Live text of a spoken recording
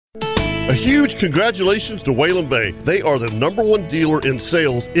A huge congratulations to Whalen Bay. They are the #1 dealer in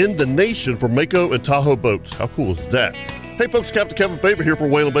sales in the nation for Mako and Tahoe boats. How cool is that? Hey folks, Captain Kevin Favor here for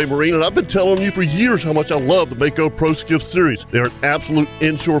Whalen Bay Marine, and I've been telling you for years how much I love the Mako Pro Skiff series. They're an absolute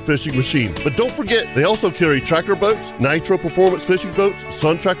inshore fishing machine. But don't forget, they also carry tracker boats, Nitro Performance fishing boats,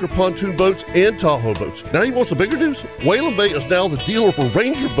 Sun Tracker pontoon boats, and Tahoe boats. Now you want some bigger news? Whalen Bay is now the dealer for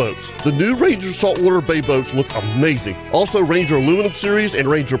Ranger boats. The new Ranger saltwater bay boats look amazing. Also Ranger aluminum series and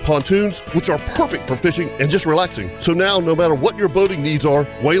Ranger pontoons, which are perfect for fishing and just relaxing. So now, no matter what your boating needs are,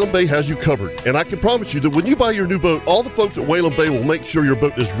 Whalen Bay has you covered. And I can promise you that when you buy your new boat, all the folks at Whalen Bay will make sure your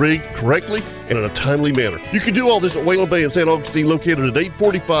boat is rigged correctly and in a timely manner. You can do all this at Whalen Bay in St. Augustine, located at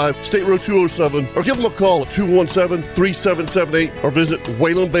 845 State Road 207, or give them a call at 217-3778, or visit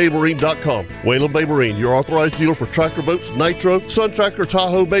WhalenBayMarine.com. Whalen Bay Marine, your authorized dealer for tracker boats, Nitro, Sun Tracker,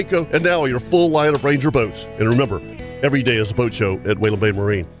 Tahoe, Mako, and now your full line of Ranger boats. And remember, every day is a boat show at Whalen Bay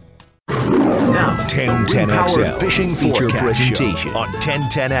Marine. Now, 1010XL Fishing feature Forecast presentation on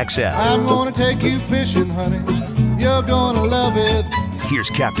 1010XL. I'm gonna take you fishing, honey. You're gonna love it. Here's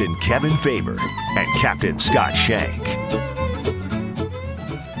Captain Kevin Favor and Captain Scott Shank.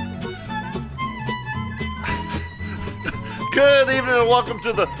 Good evening and welcome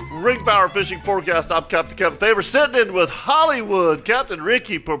to the Ring Power Fishing Forecast. I'm Captain Kevin Favor, sitting in with Hollywood, Captain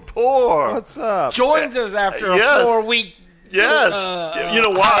Ricky Purpore. What's up? Joins us after a Yes. 4-week Yes. You know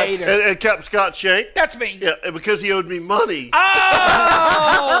why? hiatus. And Captain Scott Shank. That's me. Yeah, and because he owed me money.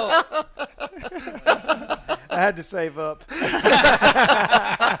 Oh! I had to save up.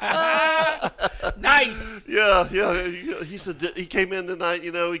 Nice. Yeah. He said he came in tonight,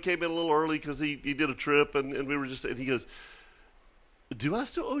 he came in a little early because he did a trip, and we were just, and he goes, do I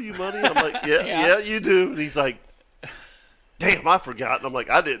still owe you money? I'm like, yeah, you do. And he's like, damn, I forgot. And I'm like,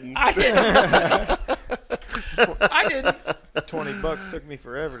 I didn't. I didn't. $20 took me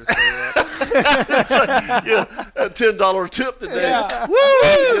forever to say that. Yeah, that $10 tip today. Yeah. Woo!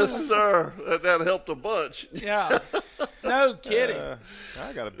 Yes, sir. That helped a bunch. Yeah. No kidding.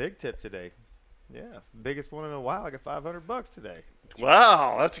 I got a big tip today. Yeah, biggest one in a while. I got $500 today.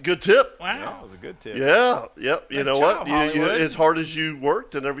 Wow, that's a good tip. Yeah, Wow. that was a good tip. Yeah, yep. You Nice know job, what? You, Hollywood. as hard as you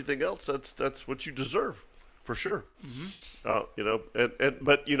worked and everything else, that's what you deserve, for sure. Mm-hmm.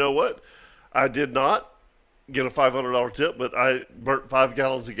 But you know what? I did not get a $500 tip, but I burnt 5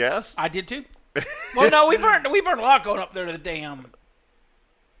 gallons of gas. I did too. Well, no, we burned a lot going up there to the dam.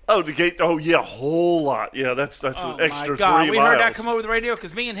 Oh, the gate. Oh, yeah, a whole lot. Yeah, that's Oh an extra my God, 3 we miles. heard that come over the radio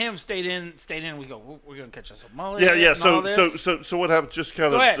because me and him stayed in. We go, we're gonna catch us a mullet. Yeah. and all So this. what happened? Just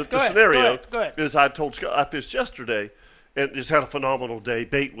kind Go of ahead, the go ahead, scenario go ahead. is I told Scott I fished yesterday and just had a phenomenal day.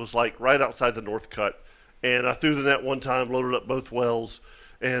 Bait was like right outside the North Cut, and I threw the net one time, loaded up both wells,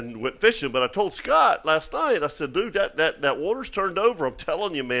 and went fishing. But I told Scott last night, I said, dude, that water's turned over. I'm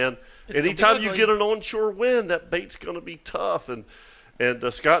telling you, man. It's gonna be Anytime you ugly. get an onshore wind, that bait's going to be tough. And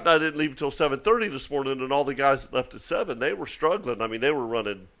Scott and I didn't leave until 7:30 this morning, and all the guys that left at 7, they were struggling. I mean, they were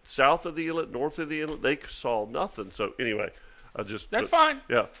running south of the inlet, north of the inlet. They saw nothing. So anyway, That's fine.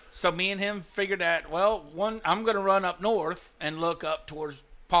 Yeah. So me and him figured that, I'm going to run up north and look up towards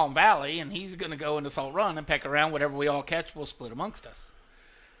Palm Valley, and he's going to go into Salt Run and peck around. Whatever we all catch, we'll split amongst us.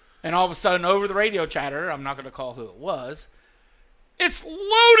 And all of a sudden, over the radio chatter, I'm not going to call who it was, it's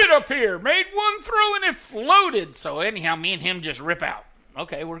loaded up here. Made one throw, and it floated. So anyhow, me and him just rip out.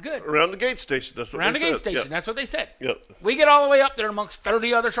 Okay, we're good. Around the gate station. That's what Around they the gate said. station. Yeah. That's what they said. Yep. We get all the way up there amongst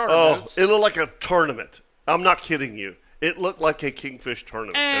 30 other charter Oh, boats. it looked like a tournament. I'm not kidding you. It looked like a kingfish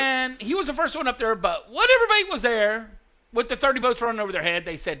tournament. And he was the first one up there, but whatever bait was there, with the 30 boats running over their head,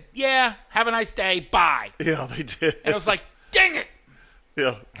 they said, yeah, have a nice day, bye. Yeah, they did. And it was like, dang it.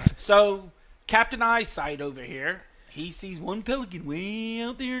 Yeah. So Captain Eyesight over here, he sees one pelican way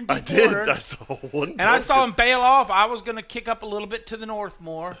out there in I deep did. water. I saw one. And I saw him bail off. I was going to kick up a little bit to the north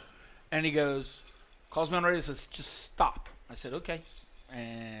more. And he calls me on the radio and says, just stop. I said, okay.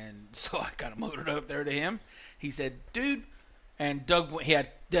 And so I kind of motored up there to him. He said, dude, and he had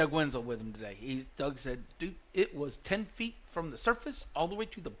Doug Wenzel with him today. Doug said, dude, it was 10 feet from the surface all the way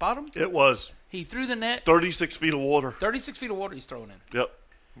to the bottom. It was. He threw the net. 36 feet of water. 36 feet of water he's throwing in. Yep.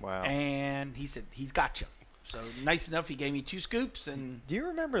 Wow. And he said, he's got you. So nice enough, he gave me 2 scoops. And Do you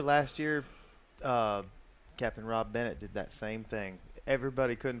remember last year Captain Rob Bennett did that same thing?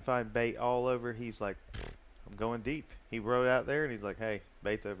 Everybody couldn't find bait all over. He's like, I'm going deep. He rode out there, and he's like, hey,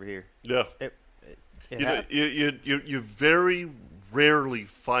 bait's over here. Yeah. It You very rarely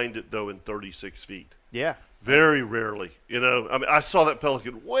find it, though, in 36 feet. yeah. Very rarely. I mean, I saw that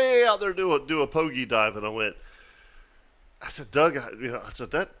pelican way out there do a pogey dive, and I said, Doug, I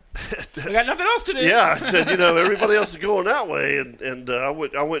said, We got nothing else to do. Yeah, I said, everybody else is going that way, and I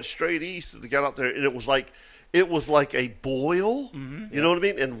went straight east and got out there, and it was like a boil. Mm-hmm. You know what I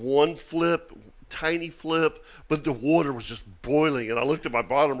mean? And one flip, tiny flip, but the water was just boiling, and I looked at my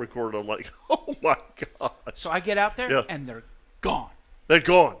bottom recorder, and I'm like, oh my gosh, So I get out there, Yeah. and they're gone. they're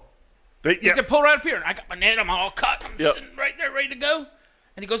gone. He said, pull right up here. And I got my net. I'm all cut. I'm Yep. sitting right there ready to go.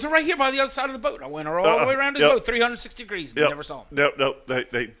 And he goes, they're right here by the other side of the boat. I went all the way around his Yep. boat, 360 degrees. And Yep. never saw him. No,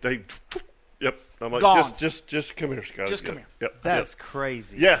 they yep. I'm like, Gone. just come here, Scott. Just come here. Yep. That's yep.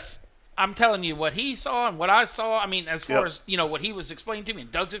 crazy. Yes. I'm telling you, what he saw and what I saw, I mean, as far Yep. as, what he was explaining to me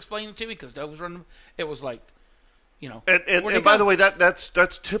and Doug's explaining to me, because Doug was running, it was like, And where'd he by go? the way, that's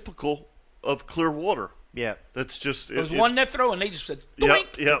typical of clear water. Yeah. That's just It was one net throw, and they just said,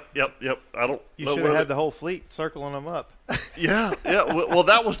 Yep, doink. yep. I don't. You know should where have had they- the whole fleet circling them up. Yeah. Well,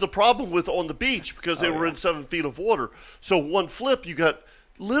 that was the problem with on the beach because they were in 7 feet of water. So one flip, you got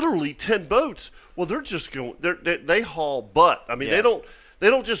literally 10 boats. Well, they're just going. They haul butt. I mean, Yeah. they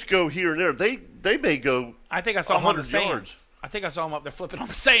don't just go here and there. They may go. I think I saw him on the 100 sand. yards. I think I saw him up there flipping on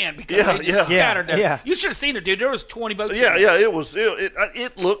the sand because Yeah, they just yeah. scattered there. Yeah. You should have seen it, dude. There was 20 boats. Yeah, in there. yeah.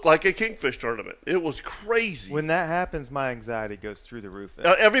 It looked like a kingfish tournament. It was crazy. When that happens, my anxiety goes through the roof.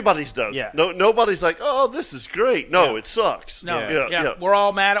 Everybody's does. Yeah. Nobody's like, oh, this is great. No, it sucks. No, Yeah. yeah. We're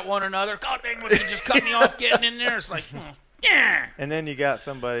all mad at one another. God dang, when you just cut me off getting in there. It's like, yeah. And then you got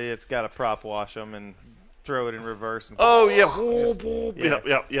somebody that's got to prop wash them and throw it in reverse. And Oh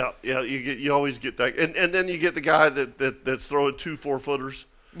yeah, yeah. You always get that, and then you get the guy that's throwing 2 4-footers.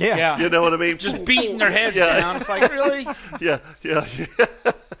 Yeah. You know what I mean? Just beating their heads Yeah. down. It's like, really? Yeah.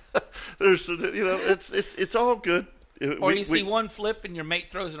 There's it's all good. Or you see one flip and your mate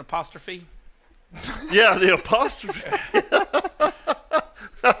throws an apostrophe. Yeah, the apostrophe.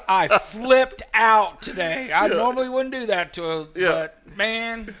 I flipped out today. I normally wouldn't do that to a, Yeah. but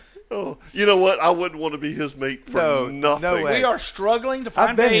man, Oh, you know what? I wouldn't want to be his mate for No, nothing. no way. we are struggling to find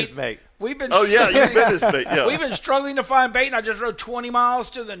I've been bait. his mate. We've been. Oh yeah, you've been his mate. Yeah. We've been struggling to find bait, and I just rode 20 miles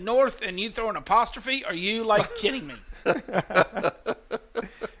to the north, and you throw an apostrophe? Are you like kidding me?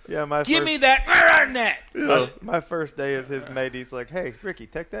 Yeah, my Give first, me that net. my first day as his mate. He's like, "Hey, Ricky,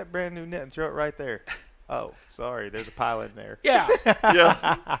 take that brand new net and throw it right there." Oh, sorry, there's a pile in there. Yeah.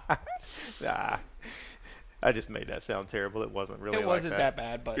 Yeah. Nah, I just made that sound terrible. It wasn't really. It wasn't that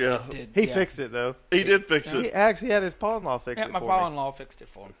bad, but Yeah. it did. He yeah. fixed it though. He did fix He it. actually had his pawn-in-law fix Yeah, it my for me. father-in-law fixed it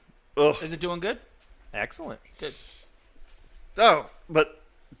for him. Ugh. Is it doing good? Excellent. Good. No, but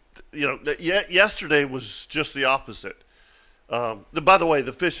yesterday was just the opposite. By the way,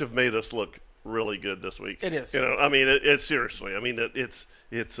 the fish have made us look really good this week. It is. I mean, it's seriously. I mean,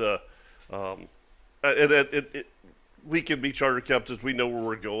 we can be charter captains. We know where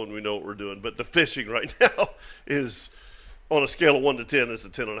we're going. We know what we're doing. But the fishing right now is on a scale of 1 to 10. It's a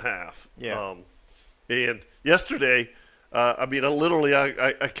 10.5. Yeah. And yesterday,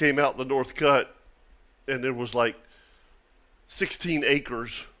 I came out the North Cut, and there was like 16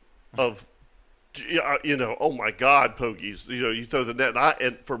 acres of, oh my God, pogies. You throw the net,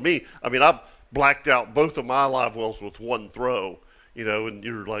 and for me, I mean, I blacked out both of my live wells with one throw. And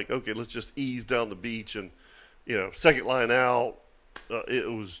you're like, okay, let's just ease down the beach, and second line out.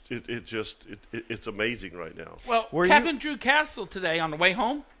 It's amazing right now. Well, Were Captain Drew Castle today on the way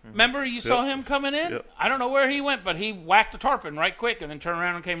home. Remember you saw him coming in? Yep. I don't know where he went, but he whacked a tarpon right quick and then turned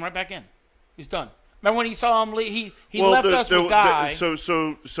around and came right back in. He's done. Remember when he saw him leave? He left us with Guy.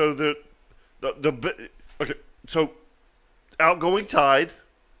 So outgoing tide,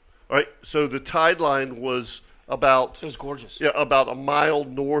 all right? So the tide line was about It was gorgeous. about a mile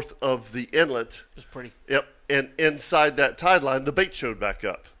north of the inlet. It was pretty. Yep. And inside that tide line, the bait showed back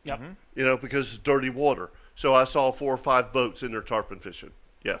up. Yep. Because it's dirty water. So I saw 4 or 5 boats in there tarpon fishing.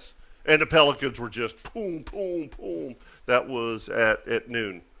 Yes. And the pelicans were just boom, boom, boom. That was at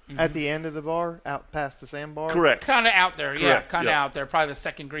noon. At the end of the bar, out past the sandbar. Correct. Kind of out there. Yeah, Correct, kind of yeah. out there. Probably the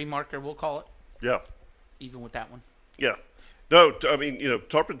second green marker, we'll call it, Yeah. even with that one. Yeah. No, I mean,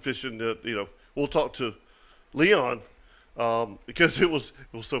 tarpon fishing, we'll talk to Leon because it was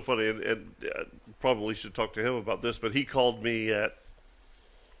so funny, and probably should talk to him about this, but he called me at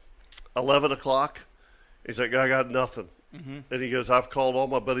 11 o'clock. He's like, I got nothing. Mm-hmm. And he goes, I've called all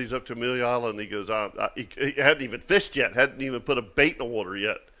my buddies up to Amelia Island. He goes, he hadn't even fished yet, hadn't even put a bait in the water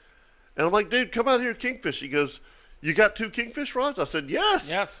yet. And I'm like, dude, come out here, kingfish. He goes, you got 2 kingfish rods? I said, yes.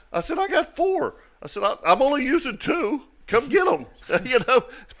 Yes. I said, I got 4. I said, I'm only using 2. Come get them.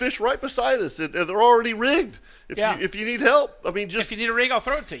 Fish right beside us, and they're already rigged. If you need help, I mean, just If you need a rig, I'll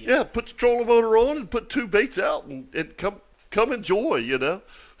throw it to you. put the trolling motor on and put 2 baits out and come enjoy,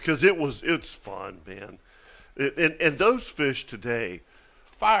 because it's fun, man. And those fish today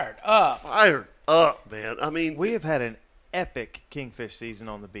fired up. Fired up, man. I mean, We have had an epic kingfish season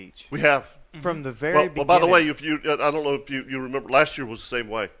on the beach. we have. From the very Well, beginning. by the way, if you, I don't know if you remember, last year was the same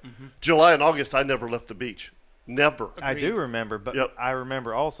way. July and August, I never left the beach. Never. I do remember, but Yep. I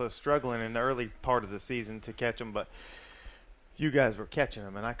remember also struggling in the early part of the season to catch them, but you guys were catching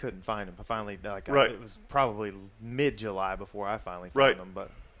them, and I couldn't find them. I finally, Right. it was probably mid-July before I finally found Right. them,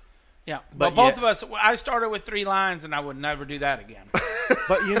 but Yeah, But but both yeah. of us. I started with 3 lines, and I would never do that again.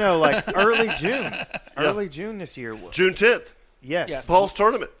 but you know, like early June this year. June 10th, Yes. Yes. Paul's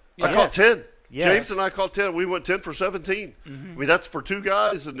tournament. I Yes. caught 10. Yes. James and I caught 10. We went 10 for 17. I mean, that's for 2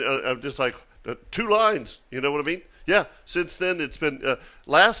 guys, and I'm just like 2 lines. You know what I mean? Yeah. Since then, it's been.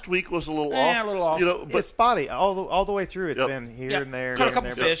 Last week was a little off. Yeah, a little off. You know, but It's spotty all the way through. It's Yep. been here Yep. and there. Caught a and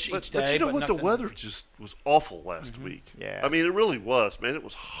couple there. fish but, each but day, you know but what? The nothing. weather just was awful last week. Yeah. I mean, it really was, man. It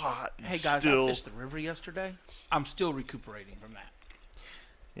was hot. and Hey guys, still, I fished the river yesterday. I'm still recuperating from that.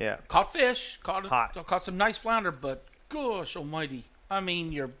 Yeah. Caught fish, Hot. caught some nice flounder, but gosh almighty. I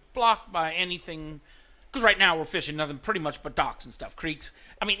mean, you're blocked by anything. Because right now we're fishing nothing pretty much but docks and stuff, creeks.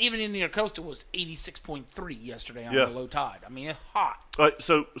 I mean, even Indian Coastal was 86.3 yesterday on Yeah. the low tide. I mean, it's hot. All right,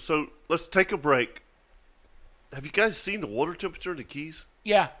 so let's take a break. Have you guys seen the water temperature in the Keys?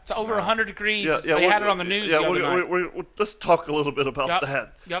 Yeah, it's over 100 degrees. Yeah, They had it on the news the other night. Let's talk a little bit about Yep,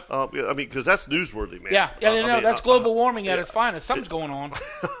 that. yep. Yeah, I mean, because that's newsworthy, man. Yeah, I no, mean, that's global warming at its finest. Something's going on.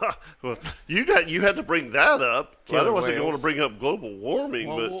 Well, you had to bring that up. Killer I wasn't whales. going to bring up global warming,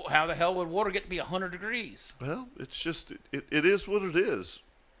 Well, how the hell would water get to be 100 degrees? but well, it's just it is what it is.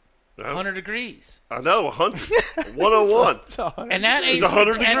 You know? 100 degrees. I know 100, 101. And that ain't.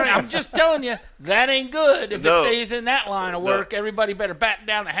 100 and degrees. I'm just telling you, that ain't good. If No. it stays in that line of work, everybody better batten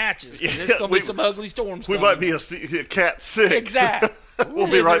down the hatches because Yeah, there's going to we- be some ugly storms We coming. might be a Cat 6. Exactly. We'll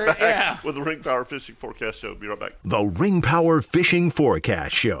be right back Yeah. with the Ring Power Fishing Forecast Show. Be right back. The Ring Power Fishing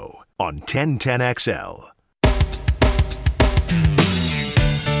Forecast Show on 1010XL.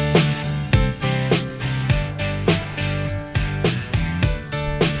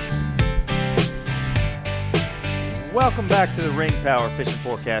 Welcome back to the Ring Power Fishing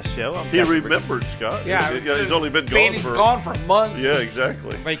Forecast Show. I'm He Captain Rick. remembered, Scott. Yeah, He's only been gone Fanny's for. gone for a month. Yeah,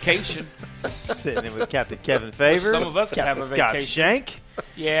 exactly. Vacation. Sitting in with Captain Kevin Favor. Some of us could have a Captain Scott vacation. Shank,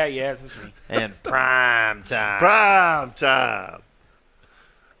 Yeah, that's me. and Prime Time. Prime time.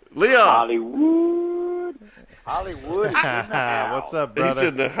 Leon, Hollywood is in the house. What's up, he's brother?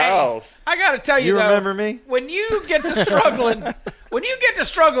 in the house. I got to tell you, You though, remember me? when you get to struggling,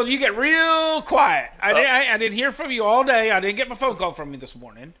 you get real quiet. I didn't hear from you all day. I didn't get my phone call from you this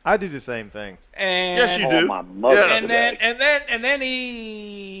morning. I do the same thing. And Yes, you Oh, do. my mother. Yeah. And then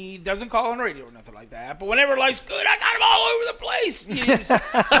he doesn't call on the radio or nothing like that. But whenever life's good, I got him all over the place. He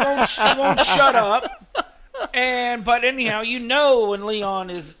won't shut up. But anyhow, you know when Leon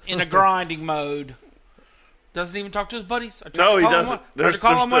is in a grinding mode. Doesn't even talk to his buddies. I tried No, to he call him doesn't. Tried to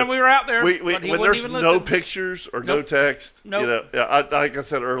call him when we were out there, We, but he when wouldn't there's even no listen. pictures or no Nope. text, Nope. you know, like I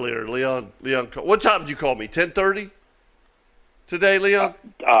said earlier, Leon, what time did you call me? 10:30 today, Leon?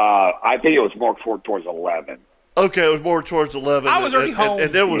 I think it was more towards 11. Okay, it was more towards 11. I was already home.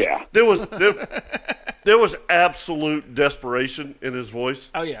 and there was Yeah. there was absolute desperation in his voice.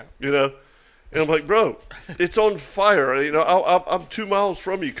 Oh yeah. You know, and I'm like, bro, it's on fire. You know, I'm 2 miles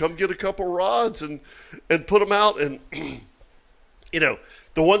from you. Come get a couple rods and put them out. And you know,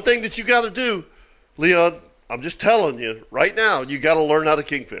 the one thing that you got to do, Leon, I'm just telling you right now, you got to learn how to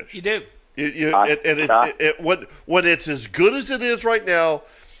kingfish. You do. When it's as good as it is right now,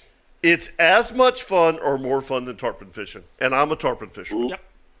 it's as much fun or more fun than tarpon fishing. And I'm a tarpon fisher. Yep.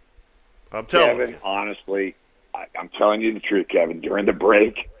 I'm telling Kevin, you. honestly, I'm telling you the truth, Kevin. During the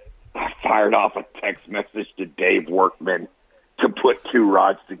break, I fired off a text message to Dave Workman to put 2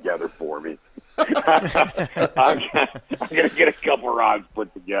 rods together for me. I'm going to get a couple rods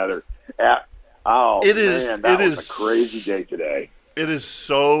put together. That was a crazy day today. It is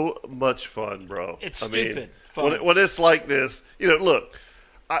so much fun, bro. It's mean, stupid fun. When it's like this, you know, look,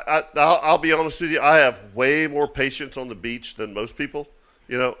 I'll be honest with you. I have way more patience on the beach than most people.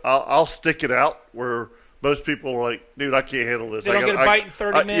 You know, I'll stick it out where most people are like, dude, I can't handle this. They don't get a bite in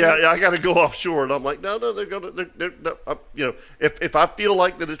 30 minutes. Yeah, I got to go offshore. And I'm like, no, they're you know, if I feel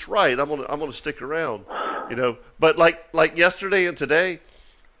like that it's right, I'm gonna stick around. You know, but like yesterday and today,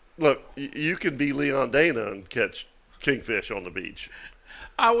 look, you can be Leon Dana and catch kingfish on the beach.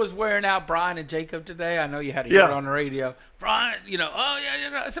 I was wearing out Brian and Jacob today. I know you had to Yeah. hear it on the radio. Brian,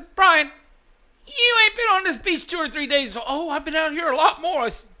 I said, Brian, you ain't been on this beach 2 or 3 days. So, I've been out here a lot more. I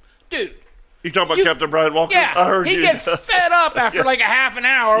said, dude, You talking about Captain Brian Walker? Yeah, I heard he you. gets fed up after like a half an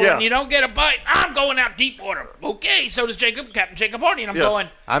hour Yeah. when you don't get a bite. I'm going out deep water. Okay, so does Captain Jacob Hardy, and I'm Yeah. going,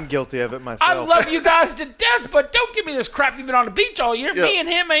 I'm guilty of it myself. I love you guys to death, but don't give me this crap you've been on the beach all year. Yeah. Me and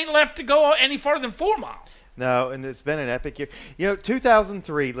him ain't left to go any further than 4 miles. No, and it's been an epic year.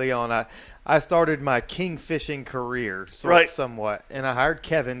 2003, Leon, I started my king fishing career somewhat, and I hired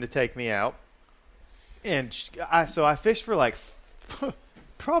Kevin to take me out. And so I fished for like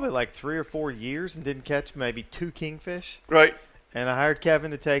probably like 3 or 4 years and didn't catch maybe 2 kingfish. Right. And I hired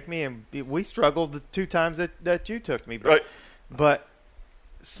Kevin to take me, and we struggled the 2 times that you took me. Right. But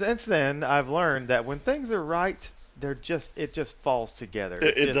since then, I've learned that when things are right, it just falls together.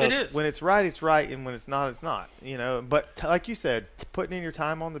 It does. It is. When it's right, it's right, and when it's not, it's not. But like you said, putting in your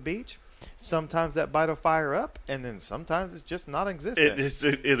time on the beach, sometimes that bite will fire up, and then sometimes it's just non-existent.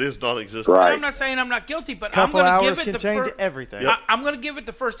 It is non-existent. Right. I'm not saying I'm not guilty, but Couple I'm going to hours give it can the change first. everything. Yep. I'm going to give it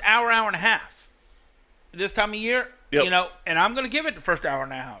the first hour and a half. This time of year, Yep. and I'm going to give it the first hour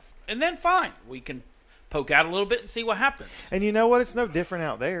and a half, and then fine, we can poke out a little bit and see what happens. And you know what? It's no different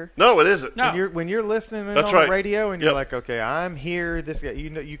out there. No, it isn't. No. When you're listening in That's on right. the radio and you're Yep. like, okay, I'm here. This guy,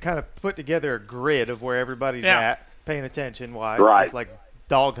 you kind of put together a grid of where everybody's Yeah. at, paying attention wise. Right. It's like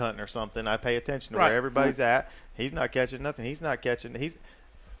dog hunting or something. I pay attention to Right. where everybody's at. He's not catching nothing. He's not catching.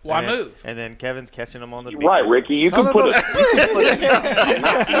 Why and then- move? And then Kevin's catching them on the beach. Right, Ricky. You Son can of put a-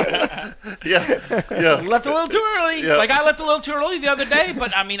 Yeah. Left a little too early. Yeah. Like I left a little too early the other day,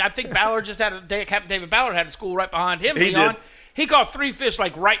 but I mean, I think Ballard just had a day. Captain David Ballard had a school right behind him. He Leon. did. He caught 3 fish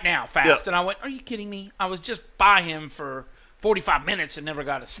like right now, fast, Yeah. and I went, "Are you kidding me?" I was just by him for 45 minutes and never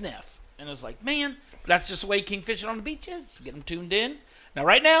got a sniff, and it was like, man, that's just the way king fishing on the beach is. You get them tuned in. Now,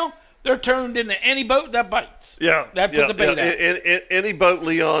 right now, they're tuned into any boat that bites. Yeah. That puts a bait out. Any boat,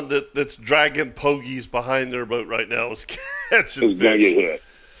 Leon, that's dragging pogies behind their boat right now is catching Who's going to fish. get hit?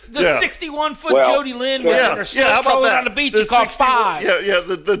 The Yeah. 61-foot Well, Jody Lynn was yeah. in her slow How about trolling that? on the beach. The He caught 61 5. Yeah.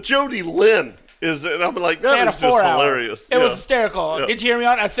 The Jody Lynn is, and I'm like, They that had a is just 4-hour. hilarious. It was hysterical. Yeah. Did you hear me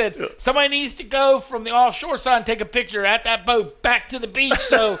on? I said, somebody needs to go from the offshore side and take a picture at that boat back to the beach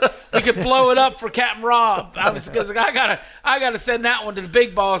so we could blow it up for Captain Rob. Because I gotta send that one to the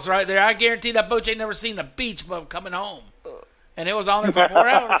big boss right there. I guarantee that boat ain't never seen the beach but coming home. And it was on there for 4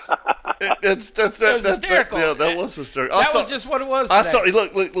 hours. That's hysterical. That was hysterical. That was just what it was I today. saw.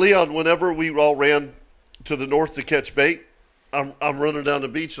 Look, Leon. Whenever we all ran to the north to catch bait, I'm running down the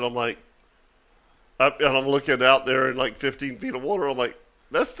beach and I'm like, I'm looking out there in like 15 feet of water. I'm like,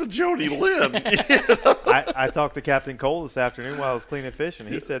 that's the Jody Lynn. I talked to Captain Cole this afternoon while I was cleaning fish, and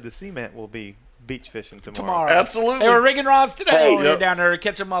he said the cement will be beach fishing tomorrow. Absolutely. They were rigging rods today Hey, over here yep. down there to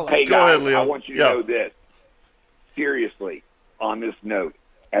catch a mullet. Hey, Go guys, ahead, Leo. I want you to Yeah. know this. Seriously, on this note,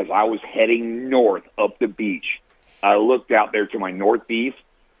 as I was heading north up the beach, I looked out there to my northeast,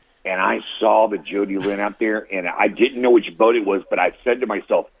 and I saw the Jody Lynn out there, and I didn't know which boat it was, but I said to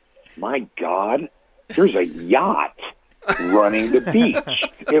myself, my God, there's a yacht running the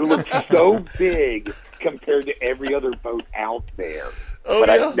beach. It looked so big compared to every other boat out there. Oh,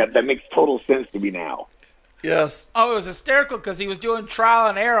 But yeah. that makes total sense to me now. Yes. Oh, it was hysterical because he was doing trial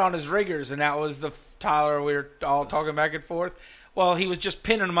and error on his riggers, and that was the Tyler we were all talking back and forth. Well, he was just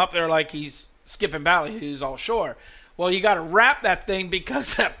pinning them up there like he's skipping Bally, who's all shore. Well, you got to wrap that thing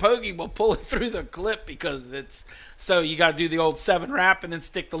because that pokey will pull it through the clip because it's so you got to do the old 7 wrap and then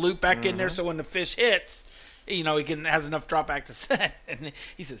stick the loop back in there so when the fish hits, he has enough drop back to set. And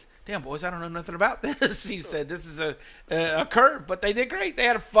he says, "Damn boys, I don't know nothing about this." He said, "This is a curve," but they did great. They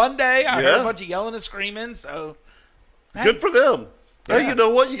had a fun day. I heard a bunch of yelling and screaming. So hey. Good for them. Hey, you know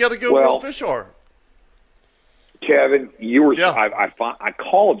what? You got to go where Well- the fish are. Kevin, you were. Yeah. I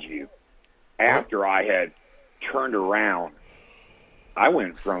called you after I had turned around. I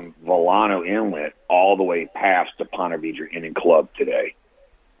went from Volano Inlet all the way past the Ponte Vedra Inn and Club today,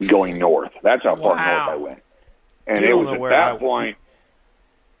 going north. That's how far Wow. north I went. And You it don't was know at where that I- point.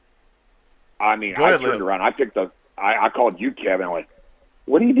 I mean, Go ahead, I turned Leo. around. I picked up. I called you, Kevin. I went,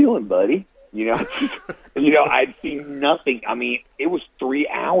 "What are you doing, buddy?" I'd seen nothing. I mean, it was 3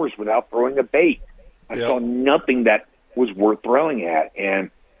 hours without throwing a bait. I Yeah. saw nothing that was worth throwing at.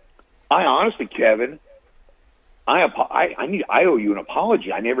 And I honestly, Kevin, I owe you an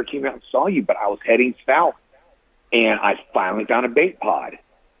apology. I never came out and saw you, but I was heading south, and I finally found a bait pod.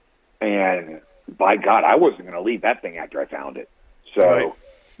 And by God, I wasn't going to leave that thing after I found it. So Right.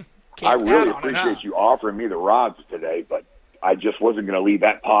 I Camped really out on it, appreciate huh? you offering me the rods today, but I just wasn't going to leave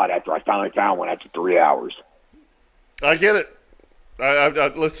that pod after I finally found one after 3 hours. I get it. I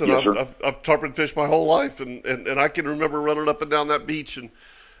listen. Yes, sir. I've tarpon fished my whole life, and I can remember running up and down that beach and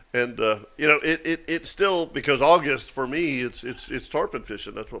And it still, because August for me it's tarpon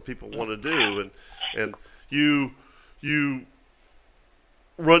fishing. That's what people want to do, and you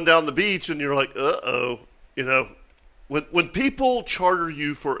run down the beach and you're like, when people charter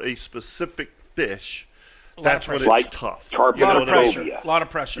you for a specific fish, that's when it's tough. Tarpon A or pressure. cobia. A lot of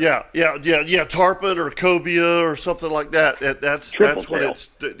pressure. Yeah. Tarpon or cobia or something like that. That's when it's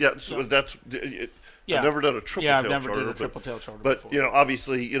I've never done a triple tail charter. Yeah, I've never did a triple tail charter But before.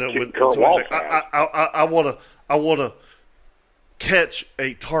 obviously, when somebody's like, I want to catch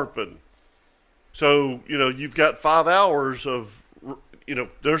a tarpon. So you've got 5 hours of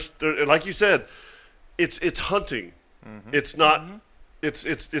there's like you said, it's hunting. Mm-hmm. It's not. Mm-hmm.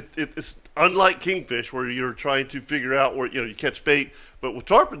 It's unlike kingfish where you're trying to figure out where you catch bait. But with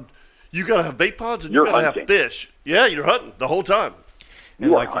tarpon, you got to have bait pods and you got to have fish. Yeah, you're hunting the whole time.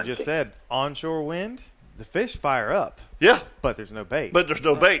 And like you just said, onshore wind, the fish fire up. Yeah. But there's no bait.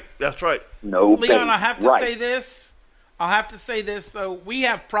 That's right. No Leon, bait. I have to say this. I'll have to say this, though. We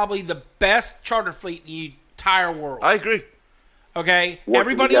have probably the best charter fleet in the entire world. I agree. Okay? Working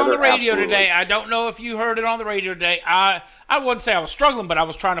Everybody on the together, radio absolutely. today, I don't know if you heard it on the radio today. I wouldn't say I was struggling, but I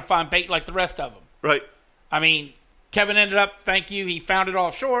was trying to find bait like the rest of them. Right. I mean, Kevin ended up, thank you, he found it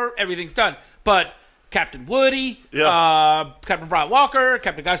offshore. Everything's done. But Captain Woody, Captain Brian Walker,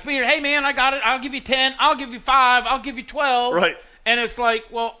 Captain Guy Speeder, hey, man, I got it. I'll give you 10. I'll give you 5. I'll give you 12. Right. And it's like,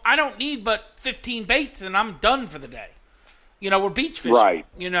 well, I don't need but 15 baits, and I'm done for the day. We're beach fishing. Right.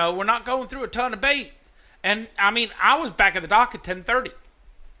 We're not going through a ton of bait. And, I mean, I was back at the dock at 10:30.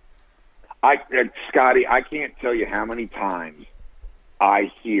 Scotty, I can't tell you how many times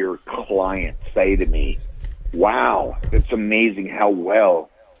I hear clients say to me, wow, it's amazing how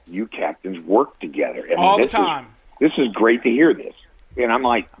well you captains work together. All the time. This is great to hear this. And I'm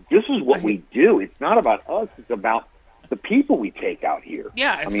like, this is what we do. It's not about us. It's about the people we take out here.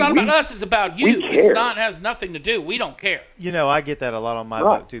 Yeah, it's not about us. It's about you. Care. Has nothing to do. We don't care. I get that a lot on my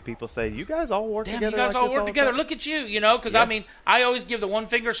boat, too. People say, you guys all work together You guys like all this work the together. time?" Look at you, because, I mean, I always give the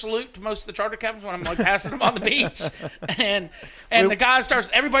one-finger salute to most of the charter captains when I'm, like, passing them on the beach. And the guy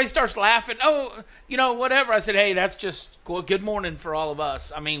everybody starts laughing. Oh, whatever. I said, hey, that's just good morning for all of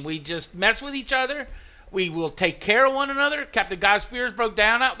us. I mean, we just mess with each other. We will take care of one another. Captain Guy Spears broke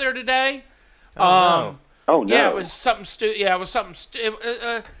down out there today. No. Oh, no. Yeah, it was something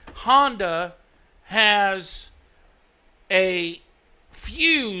Honda has a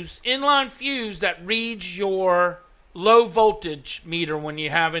inline fuse that reads your low voltage meter when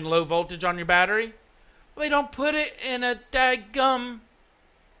you're having low voltage on your battery. Well, they don't put it in a daggum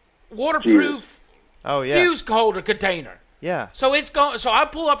waterproof fuse holder container. Yeah. So it's going. So I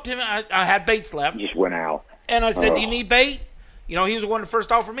pull up to him. I had baits left. Just went out. And I said, do you need bait? He was the one that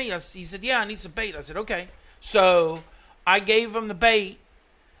first offered me. He said, yeah, I need some bait. I said, okay. So I gave him the bait,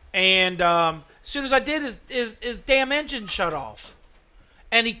 and as soon as I did, his damn engine shut off.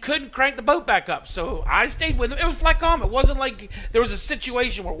 And he couldn't crank the boat back up. So I stayed with him. It was flat calm. It wasn't like there was a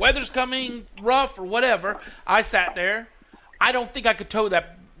situation where weather's coming rough or whatever. I sat there. I don't think I could tow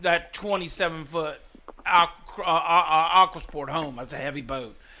that 27-foot Aquasport home. That's a heavy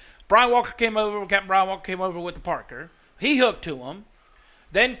boat. Captain Brian Walker came over with the Parker. He hooked to him.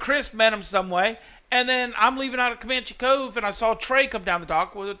 Then Chris met him some way. And then I'm leaving out of Comanche Cove, and I saw Trey come down the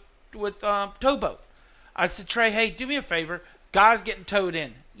dock with towboat. I said, Trey, hey, do me a favor. Guy's getting towed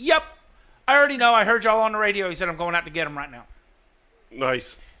in. Yep. I already know. I heard y'all on the radio. He said, I'm going out to get him right now.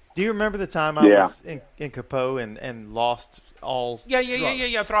 Nice. Do you remember the time I was in Capo and lost all?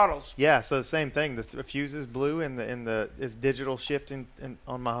 Yeah, throttles. Yeah, so the same thing. The fuses blew in the it's digital shift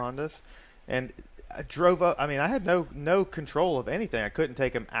on my Hondas, and I drove up. I mean, I had no control of anything. I couldn't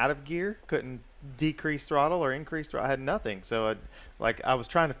take them out of gear. Couldn't decrease throttle or increase throttle. I had nothing. So I was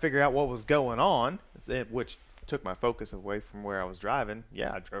trying to figure out what was going on, which took my focus away from where I was driving.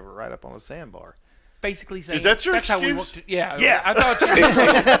 Yeah, I drove it right up on the sandbar. Basically saying, is that your that's excuse? How we worked. Yeah. I thought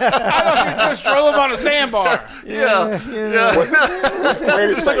you just drove him on a sandbar. Yeah.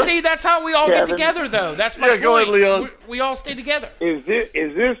 But see, that's how we all get together, though. That's my point. Go ahead, Leon. We all stay together. Is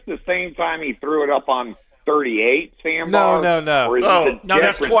this the same time he threw it up on 38 sandbar? No. Or is it No,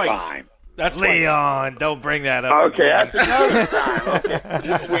 that's twice. Time? That's Leon, don't bring that up. Okay, that's another time.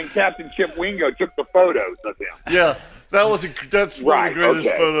 Okay. When Captain Chip Wingo took the photos of him. Yeah, that's one of the greatest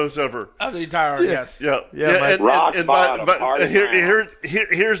photos ever. Of the entire, yes. Yeah. But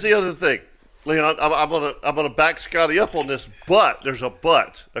here's the other thing, Leon. I'm gonna back Scotty up on this, but there's a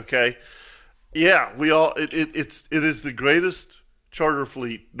but. Okay. Yeah, it is the greatest charter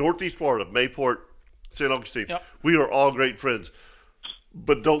fleet, Northeast Florida, Mayport, St. Augustine. Yep. We are all great friends,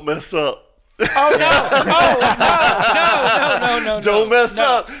 but don't mess up. Oh no! Oh no! Don't mess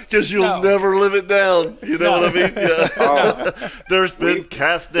up, because you'll never live it down. You know what I mean? Yeah. There's been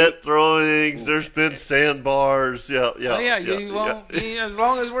cast net throwings. There's been sandbars. Yeah. You won't. As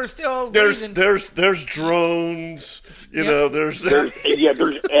long as we're still there's drones. You know, there's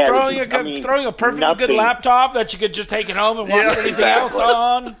throwing a perfectly good laptop that you could just take it home and watch anything else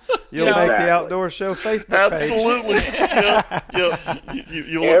on. You'll make the Outdoor Show Facebook page. Absolutely.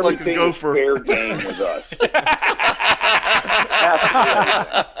 You look like a gopher. Fair game with us.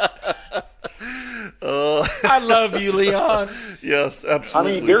 I love you, Leon. Yes,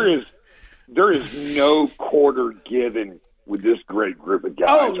 absolutely. I mean, there is no quarter given with this great group of guys.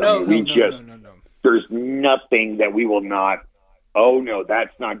 Oh no. There's nothing that we will not. Oh no,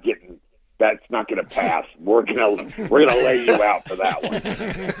 that's not going to pass. We're gonna lay you out for that one.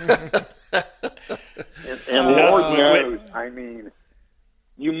 and Lord knows, I mean,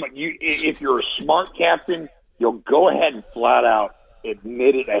 you if you're a smart captain, you'll go ahead and flat out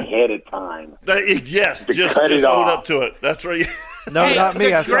admit it ahead of time. Yes, just own up to it. That's right. No, not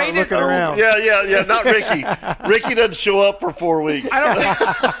me. I started looking around. Yeah. Not Ricky. Ricky doesn't show up for 4 weeks. Because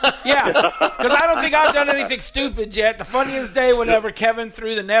I don't think I've done anything stupid yet. The funniest day whenever Kevin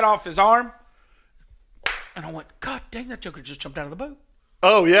threw the net off his arm, and I went, God dang, that joker just jumped out of the boat.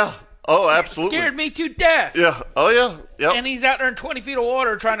 Oh, yeah. Oh, absolutely. Scared me to death. Yeah. Oh, yeah. Yep. And he's out there in 20 feet of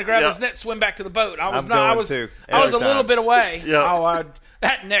water trying to grab his net, swim back to the boat. I was a time. little bit away. Yeah.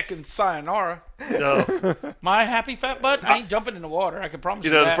 That neck and sayonara. No. My happy fat butt, I ain't jumping in the water. I can promise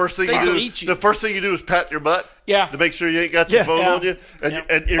you that. The first thing you do is pat your butt. Yeah. To make sure you ain't got your phone on you.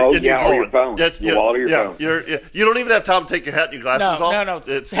 And you're or going. your phone. You wallet your phone. You don't even have time to take your hat and your glasses off.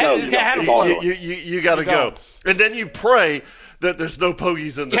 No. You got to go. And then you pray that there's no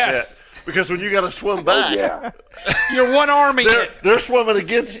pogies in the net. Because when you got to swim back, you're one arming it. They're swimming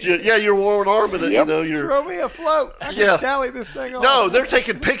against you. Yeah, you're one arming it. Yep. You know, you're throw me a float. I can tally this thing off. No, they're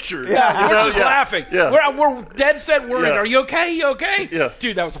taking pictures. We're just laughing. Yeah. We're dead set worried. Are you okay? You okay? Yeah.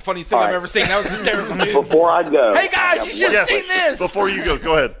 Dude, that was the funniest thing I've ever seen. That was hysterical, dude. Before I go, hey guys, you should have seen this. Before you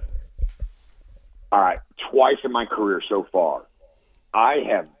go ahead. All right, twice in my career so far, I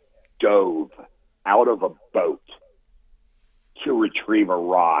have dove out of a boat to retrieve a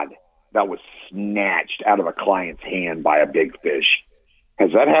rod that was snatched out of a client's hand by a big fish.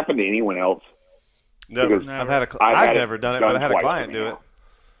 Has that happened to anyone else? Never. I've never done it, but I had a client do it.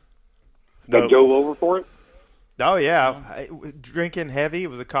 They dove over for it? Oh, yeah. Drinking heavy. It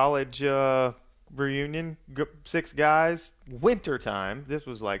was a college reunion. 6 guys. Wintertime. This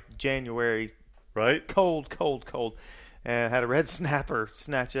was like January. Right? Cold. And had a red snapper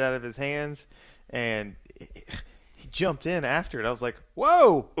snatch it out of his hands. And he jumped in after it. I was like,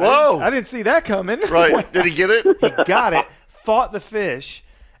 whoa. I didn't see that coming. Right. Did he get it? He got it. Fought the fish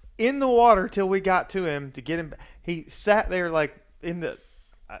in the water till we got to him to get him. He sat there like in the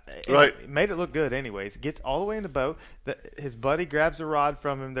right. Made it look good anyways. Gets all the way in the boat. His buddy grabs a rod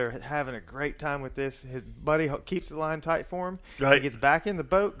from him. They're having a great time with this. His buddy keeps the line tight for him. Right. He gets back in the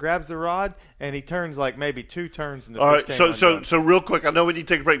boat, grabs the rod, and he turns like maybe 2 turns. In the all right. So real quick, I know we need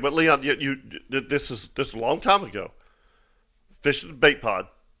to take a break, but Leon, this is a long time ago. Fishing bait pod,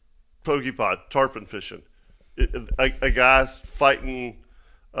 pogie pod, tarpon fishing. A guy fighting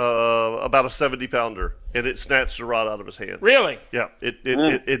about a 70-pounder, and it snatched the rod out of his hand. Really? Yeah, it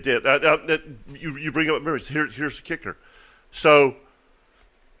did. You bring up memories. Here's the kicker. So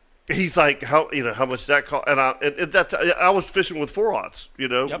he's like, how much that cost? And I was fishing with 4-aughts,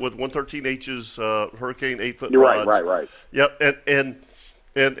 with 113H's Hurricane 8-foot rods. Right. Yep,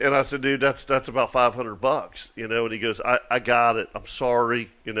 and I said, dude, that's about $500, And he goes, I got it. I'm sorry,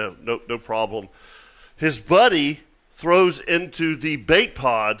 no problem. His buddy throws into the bait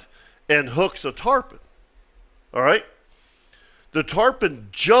pod and hooks a tarpon. All right? The tarpon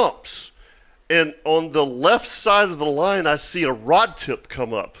jumps, and on the left side of the line, I see a rod tip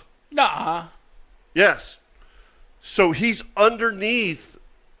come up. Nuh-uh. Yes. So he's underneath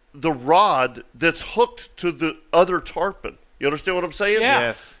the rod that's hooked to the other tarpon. You understand what I'm saying? Yeah.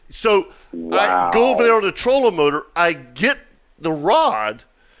 Yes. So I go over there on the trolling motor. I get the rod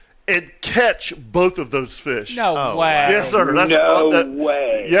and catch both of those fish. No way. Yes, sir. No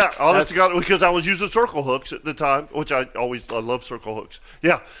way. Yeah, honest to God, because I was using circle hooks at the time, which I love circle hooks.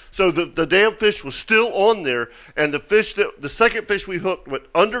 Yeah. So the damn fish was still on there, and the second fish we hooked went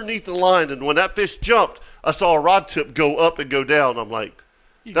underneath the line, and when that fish jumped, I saw a rod tip go up and go down. I'm like,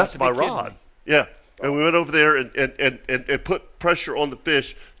 that's my rod. Yeah. And we went over there and put pressure on the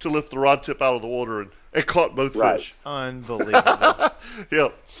fish to lift the rod tip out of the water and caught both fish. Unbelievable. Yeah.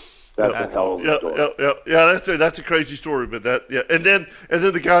 That's a hell of a story. Yeah, that's a crazy story, but and then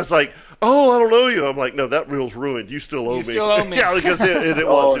the guy's like, oh, I don't know you. I'm like, no, that reel's ruined. You still owe me. You still owe me. Yeah, because it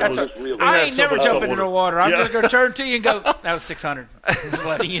was. that's It was a real- it I had ain't so never much jumping into the water. I'm Yeah. just going to turn to you and go, that was 600. Just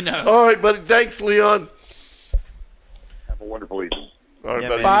letting you know. All right, buddy. Thanks, Leon. Have a wonderful evening. All right, Yeah,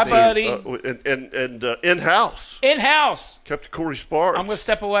 buddy. Bye, See buddy. you. And in-house, In-house. Captain Corey Sparks. I'm going to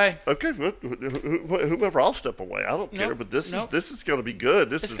step away. Okay, whomever, I'll step away. I don't care, Nope, but this nope. is going to be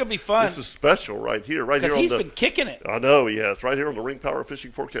good. This It's is gonna be fun. This is special right here Because on he's the. been kicking it. I know he has. Right here on the Ring Power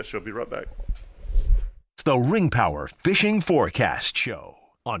Fishing Forecast Show. Be right back. It's the Ring Power Fishing Forecast Show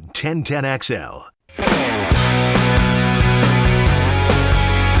on 1010XL.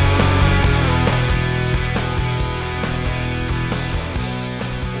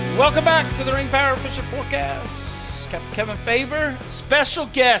 Welcome back to the Ring Power Fishing Forecast. Captain Kevin Favor, special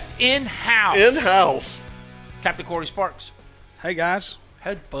guest in-house. In-house. Captain Corey Sparks. Hey guys,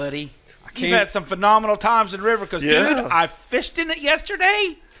 Hey, buddy. You've can't- had some phenomenal times in the river because, Yeah. dude, I fished in it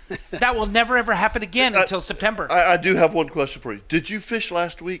yesterday. That will never, ever happen again until September. I do have one question for you. Did you fish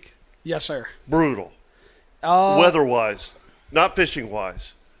last week? yes sir. Brutal. Uh, Weather-wise, not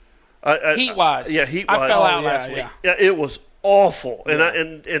fishing-wise. Heat-wise. Yeah, heat-wise. I fell out yeah, last week. yeah. Yeah, it was awful.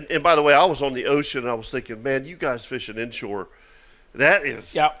 And and by the way, I was on the ocean and I was thinking, man, you guys fishing inshore, that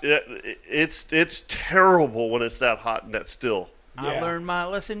is, Yep. it's terrible when it's that hot and that still. I Yeah. learned my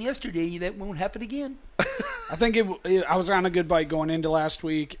lesson yesterday. That won't happen again. I think I was on a good bite going into last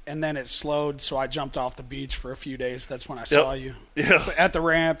week, and then it slowed, so I jumped off the beach for a few days. That's when I saw you Yeah. at the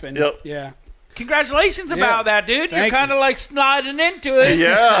ramp, and Yep. yeah, Congratulations about that, dude. You're Thank you. kind of like sliding into it.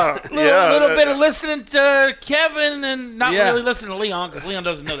 Yeah. A little bit of listening to Kevin and not Yeah. really listening to Leon because Leon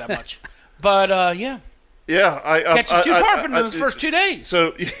doesn't know that much. But, yeah. Yeah. Catches two tarpon in those first 2 days.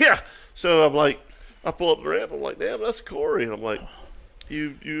 So, yeah. So I'm like, I pull up the ramp. I'm like, damn, that's Corey. And I'm like,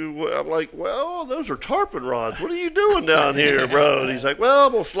 I'm like, well, those are tarpon rods. What are you doing down here, bro? And he's like, well,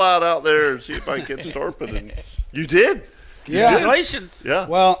 I'm going to slide out there and see if I can catch tarpon. And you did. yeah. Congratulations. Yeah.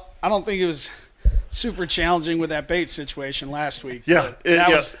 Well, I don't think it was super challenging with that bait situation last week. Yeah, but that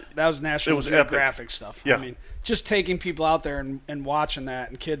yeah. was National It was epic. Geographic stuff. Yeah. I mean, just taking people out there and watching that,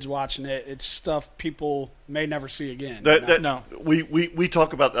 and kids watching it, it's stuff people may never see again. you know? No. We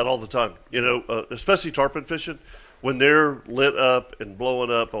talk about that all the time, especially tarpon fishing when they're lit up and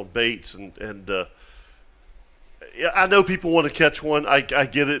blowing up on baits and yeah, I know people want to catch one. I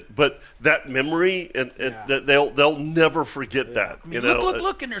get it, but that memory and Yeah. that they'll never forget that.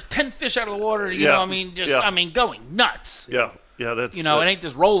 Look, and there's 10 fish out of the water. You Yeah. know, Yeah. going nuts. Yeah, that's You know, it ain't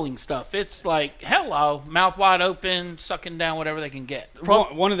this rolling stuff. It's like, hello, mouth wide open, sucking down whatever they can get.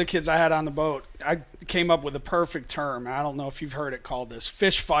 One of the kids I had on the boat, I came up with a perfect term. I don't know if you've heard it called this: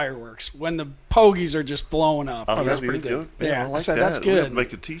 fish fireworks. When the pogies are just blowing up. Oh, that's pretty pretty good. good. Man, Yeah, I like I said that. that's We have good. to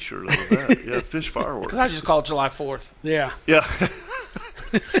make a T-shirt out of that. Yeah, fish fireworks. Because I just called July 4th. Yeah. Yeah.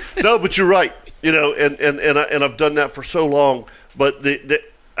 No, but you're right. And I've done that for so long. But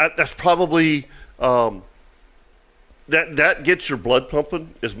that's probably that gets your blood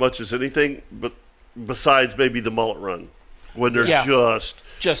pumping as much as anything. But besides maybe the mullet run, when they're Yeah.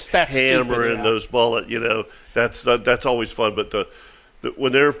 just That's hammering stupid. those mullet, that's always fun. But the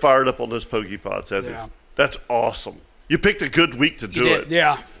when they're fired up on those pokey pots, that's awesome. You picked a good week to do did. it.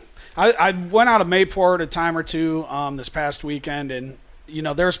 Yeah. I went out of Mayport a time or two this past weekend, and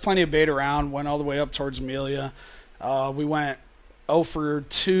there was plenty of bait around. Went all the way up towards Amelia. We went 0 for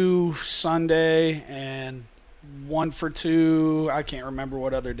 2 Sunday and 1 for 2. I can't remember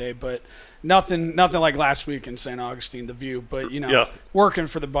what other day, but nothing like last week in St. Augustine, the view. But Yeah. working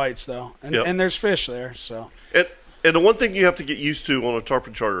for the bites though, and, Yeah. and there's fish there. So And the one thing you have to get used to on a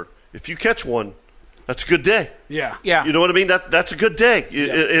tarpon charter, if you catch one, that's a good day. yeah, Yeah. You know what I mean? That's a good day.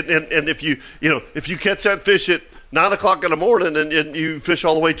 And if you catch that fish at 9 o'clock in the morning and you fish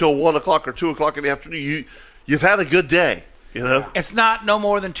all the way till 1 o'clock or 2 o'clock in the afternoon, you've had a good day. It's not no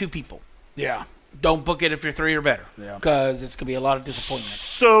more than 2 people. yeah. Don't book it if you're 3 or better. Yeah. Because it's going to be a lot of disappointment.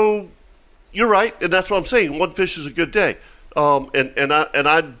 So you're right, and that's what I'm saying. One fish is a good day.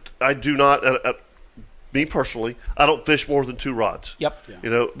 I do not. Me personally, I don't fish more than 2 rods. Yep.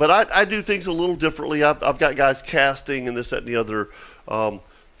 Yeah. But I do things a little differently. I've got guys casting and this, that, and the other.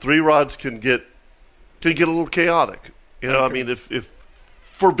 3 rods can get a little chaotic. I mean, if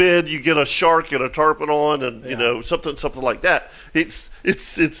forbid you get a shark and a tarpon on, and something like that, it's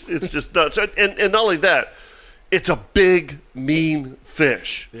just nuts. And not only that, it's a big, mean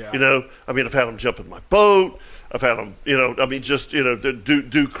fish. Yeah. I mean, I've had them jump in my boat. I've had them,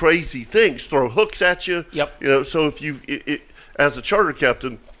 do crazy things, throw hooks at you. Yep. So if as a charter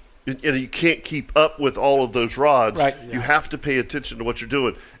captain, you can't keep up with all of those rods. Right. You have to pay attention to what you're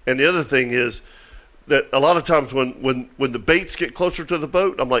doing. And the other thing is that a lot of times when the baits get closer to the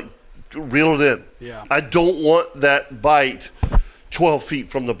boat, I'm like, reel it in. Yeah. I don't want that bite 12 feet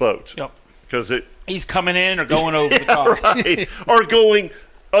from the boat. Yep. Because he's coming in or going over the top. Right. Or going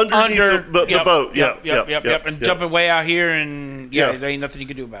underneath the boat. Yep. And jumping way out here, and there ain't nothing you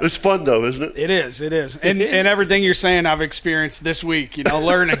can do about it. It's fun though, isn't it? It is. And everything you're saying I've experienced this week,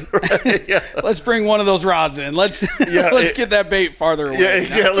 learning. Let's bring one of those rods in. Let's get that bait farther away.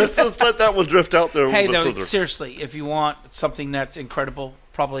 Let's let that one drift out there a little bit further. Seriously, if you want something that's incredible,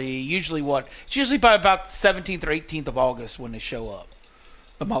 it's usually by about 17th or 18th of August when they show up.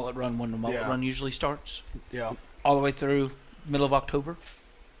 The mullet run, when the mullet run usually starts. Yeah. All the way through middle of October.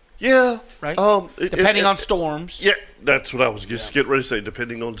 Yeah. Right? Depending on storms. Yeah, that's what I was just getting ready to say,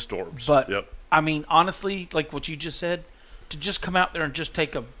 depending on storms. But, I mean, honestly, like what you just said, to just come out there and just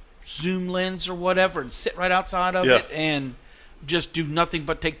take a zoom lens or whatever and sit right outside of it and just do nothing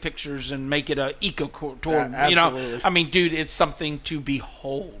but take pictures and make it a eco-tour. Absolutely. I mean, dude, it's something to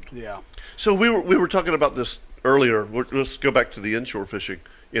behold. Yeah. So we were talking about this earlier. Let's go back to the inshore fishing.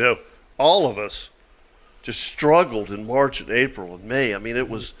 All of us just struggled in March and April and May. I mean, it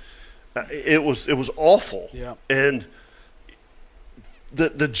was awful. Yeah. And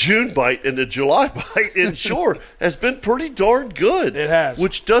the June bite and the July bite inshore has been pretty darn good. It has.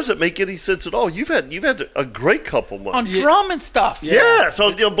 Which doesn't make any sense at all. You've had a great couple months. On drum and stuff. Yeah,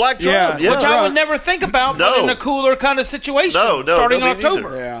 so black drum. Yeah. Which I would never think about but in a cooler kind of situation starting in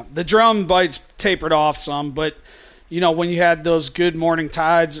October. Yeah. The drum bites tapered off some, but when you had those good morning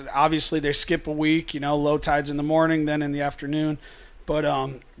tides, obviously they skip a week, low tides in the morning, then in the afternoon.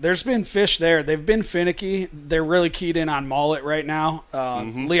 But there's been fish there. They've been finicky. They're really keyed in on mullet right now.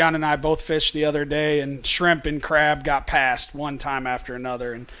 Leon and I both fished the other day, and shrimp and crab got passed one time after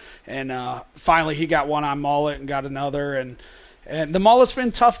another. And finally he got one on mullet and got another. And the mullet's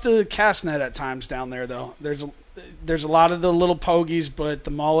been tough to cast net at times down there, though. There's a lot of the little pogies, but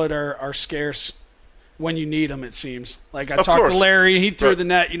the mullet are scarce when you need them, it seems. Like I talked to Larry, he threw the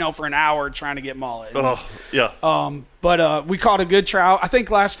net, for an hour trying to get mullet. But we caught a good trout. I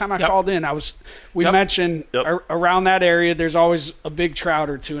think last time I called in, we mentioned around that area, there's always a big trout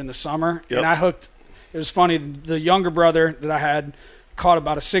or two in the summer. And I hooked. It was funny. The younger brother that I had caught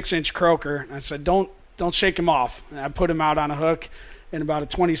about a 6-inch croaker. And I said, don't shake him off. And I put him out on a hook. And about a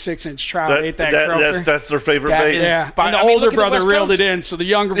 26-inch trout ate that croaker. That's their favorite bait. Yeah, and the older brother reeled it in, so the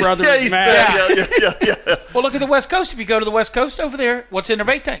younger brother was mad. Yeah. Well, look at the West Coast. If you go to the West Coast over there, what's in their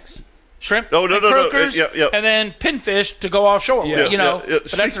bait tanks? Shrimp, croakers, and then pinfish to go offshore. But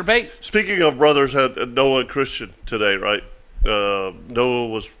that's their bait. Speaking of brothers, had Noah and Christian today, right? Noah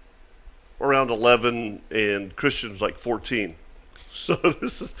was around 11, and Christian was like 14. So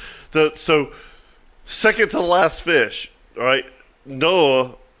this is so second to the last fish, all right?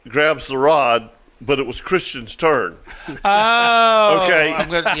 Noah grabs the rod, but it was Christian's turn. Oh, okay. I'm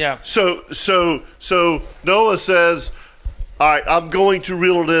good, yeah. So Noah says, "All right, I'm going to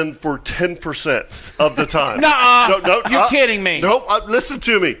reel it in for 10% of the time." No, you're kidding me. Nope. Listen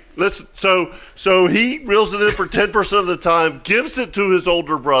to me. Listen. So he reels it in for 10% of the time, gives it to his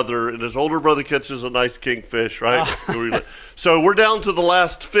older brother, and his older brother catches a nice kingfish. Right. So we're down to the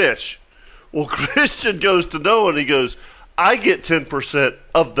last fish. Well, Christian goes to Noah and he goes, I get 10%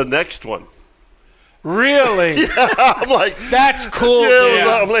 of the next one. Really? I'm like, that's cool.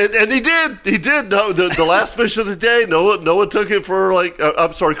 And he did. No, the last fish of the day, Noah took it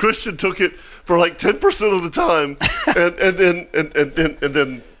for Christian took it for like 10% of the time, and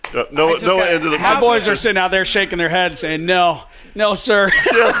then Noah ended up. My boys are sitting out there shaking their heads, saying, "No, sir.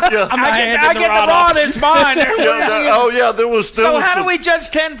 I get the rod. It's mine." There was. So how do we judge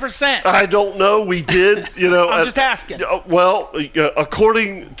 10%? I don't know. We did. I'm just asking. Well,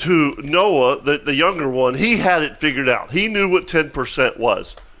 according to Noah, the younger one, he had it figured out. He knew what 10%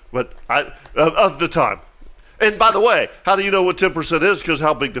 was, but of the time. And by the way, how do you know what 10% is? Because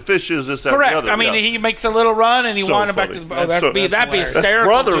how big the fish is, this, that, correct. and the other. I mean, he makes a little run and he winds back to the boat. That'd be hysterical. That's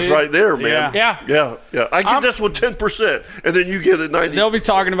brothers dude. right there, man. Yeah. I get this one 10%, and then you get it 90%. They'll be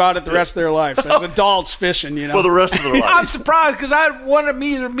talking about it the rest of their lives as adults fishing, for the rest of their life. I'm surprised because I wanted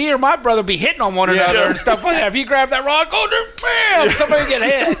me or my brother be hitting on one another and stuff like that. If you grab that rod, go there, bam, somebody get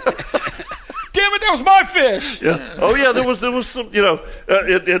hit. Damn it, that was my fish. Yeah. Oh, yeah, there was some,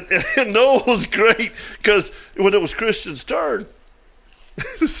 and Noah was great because when it was Christian's turn,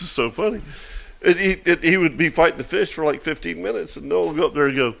 this is so funny, he would be fighting the fish for like 15 minutes, and Noah would go up there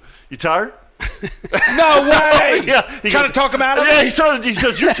and go, "You tired?" No way. Yeah, Trying to talk him out of Yeah, it? he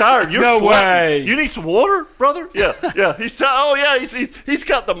says, you're tired. You're No sweating. way. You need some water, brother? Yeah. He's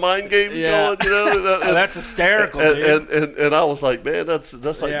got the mind games Yeah. going, Oh, that's hysterical, dude. And I was like, man, that's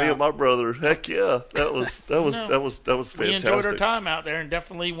like Yeah. me and my brother. Heck yeah. That was fantastic. We enjoyed our time out there and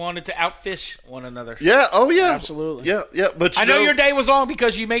definitely wanted to outfish one another. Yeah, oh yeah. Absolutely. Yeah. But I know your day was long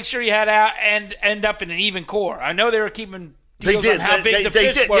because you make sure you had out and end up in an even core. I know they were keeping deals did. on how big They the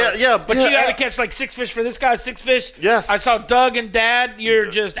fish did. were. Yeah, but yeah. you had to catch like 6 fish for this guy, 6 fish. Yes. I saw Doug and Dad. You're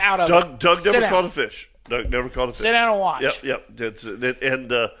just out of it. Doug Sit never down. caught a fish. Doug never caught a fish. Sit down and watch. Yep.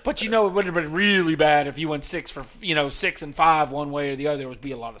 But it would have been really bad if you went 6 and 5 one way or the other. There would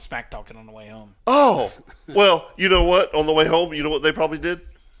be a lot of smack talking on the way home. Oh, well, you know what? On the way home, you know what they probably did?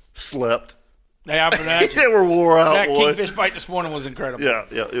 Slept. They offered that. They were wore out, That boy. kingfish bite this morning was incredible. Yeah,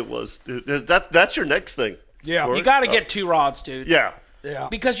 it was. That's your next thing. Yeah. Corey. You got to get 2 rods, dude. Yeah. Yeah.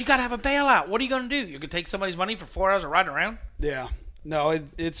 Because you got to have a bailout. What are you going to do? You're going to take somebody's money for 4 hours of riding around? Yeah. No,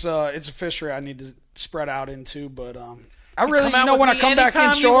 it's a fishery I need to spread out into, but I really, come out when with I me come back anytime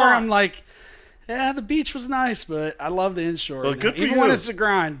you inshore, want. I'm like, yeah, the beach was nice, but I love the inshore. Well, good for even you. when it's a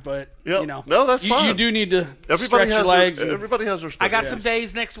grind, but Yep. you know, No, that's you fine. do need to Everybody stretch has your legs. and everybody has their I got specialties. some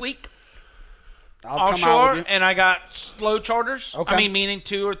days next week I'll come out offshore, with you. and I got slow charters. Okay. I mean, meaning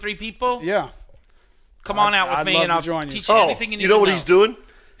 2 or 3 people. Yeah. Come on out with I'd me, love and to I'll join you. teach you Oh, anything you need you know to what know. he's doing?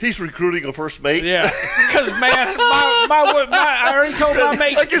 He's recruiting a first mate. Yeah. Because, man, I already told my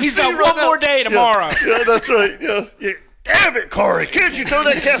mate I can he's see got right one now. more day tomorrow. Yeah, that's right. Yeah. Damn it, Corey. Can't you throw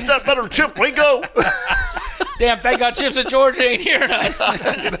that cast out better Chip Wingo? Damn, thank God Chips and Georgia ain't hearing us.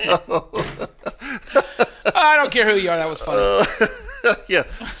 I don't care who you are. That was funny. Yeah.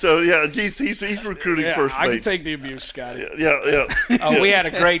 So, yeah, he's recruiting Yeah, first I mates. can take the abuse, Scotty. Yeah. Oh, we had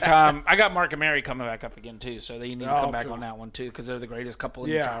a great time. I got Mark and Mary coming back up again, too, so they need to come back cool. on that one, too, because they're the greatest couple in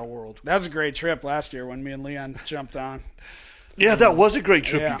the Yeah. entire world. That was a great trip last year when me and Leon jumped on. Yeah, that was a great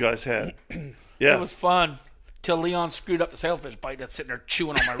trip Yeah. you guys had. Yeah. It was fun. Till Leon screwed up the sailfish bite that's sitting there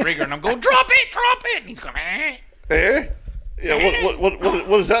chewing on my rigger, and I'm going, drop it! And he's going, eh. Eh? Yeah, what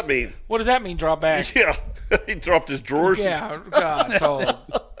does that mean? What does that mean, drop back? Yeah. He dropped his drawers. Yeah, God, told.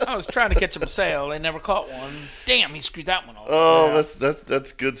 I was trying to catch him a sail. They never caught one. Damn, he screwed that one off. Oh,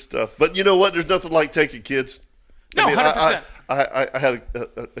 that's good stuff. But you know what? There's nothing like taking kids. No, 100%. I had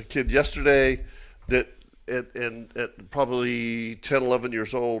a kid yesterday that at probably 10, 11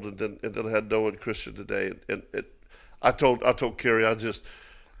 years old, and then I had Noah and Christian today, and I told Carrie,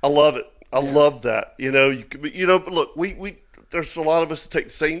 I love it. I love that. Look, we there's a lot of us that take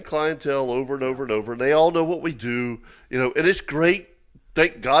the same clientele over and over and over, and they all know what we do, and it's great.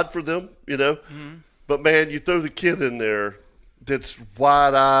 Thank God for them, Mm-hmm. But man, you throw the kid in there that's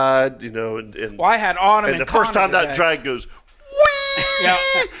wide-eyed, and Well, I had Autumn and and the first Connor time that today. drag goes, Yeah,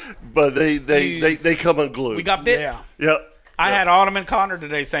 but they come unglued. we got bit. Yeah. Yeah. I had Autumn and Connor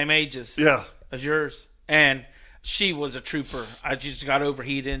today, same ages Yeah. as yours, and she was a trooper. I just got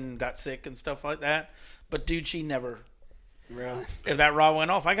overheated and got sick and stuff like that. But dude, she never. Really? If that rod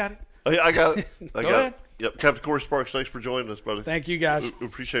went off, I got it. I got it. I got ahead. it. Yep. Captain Corey Sparks, thanks for joining us, brother. Thank you, guys. We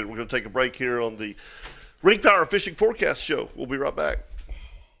appreciate it. We're going to take a break here on the Ring Power Fishing Forecast Show. We'll be right back.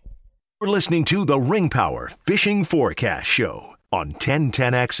 We're listening to the Ring Power Fishing Forecast Show on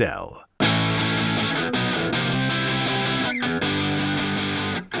 1010XL.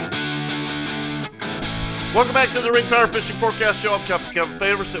 Welcome back to the Ring Power Fishing Forecast Show. I'm Captain Kevin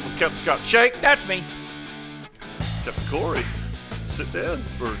Favor, sitting with Captain Scott Shank. That's me. Captain Corey, sit in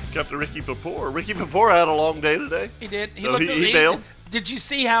for Captain Ricky Papour. Ricky Papour had a long day today. He did. So he nailed. Did you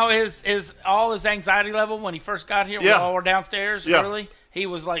see how his anxiety level when he first got here? Yeah. We all were downstairs Yeah. early. He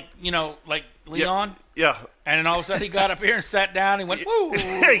was like Leon. Yeah. And then all of a sudden he got up here and sat down and went, woo.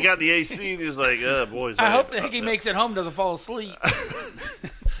 He got the AC and he's like, boys. I hope that he makes it home, doesn't fall asleep.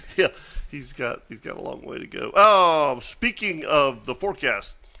 Yeah, he's got a long way to go. Speaking of the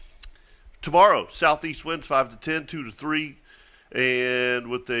forecast, tomorrow southeast winds 5 to 10, 2 to 3, and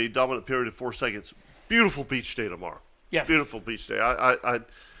with a dominant period of 4 seconds. Beautiful beach day tomorrow. Yes. Beautiful beach day. I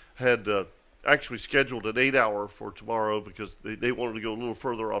had actually scheduled an 8-hour for tomorrow because they wanted to go a little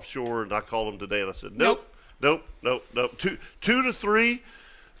further offshore, and I called them today and I said nope. 2 to 3,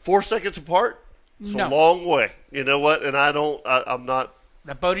 4 seconds apart. It's No. a long way. You know what? And I'm not.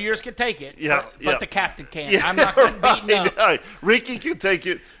 That boat of yours can take it. Yeah, but yeah. the captain can't. Yeah, I'm not getting beaten up. right. Ricky can take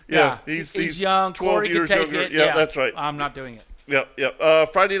it. Yeah, he's young. 12 Corey can years take younger. it. Yeah, that's right. I'm not doing it. Yeah.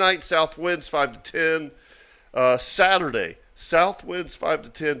 Friday night, south winds 5 to 10. Saturday, south winds 5 to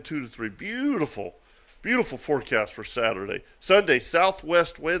 10, 2 to 3. Beautiful forecast for Saturday. Sunday,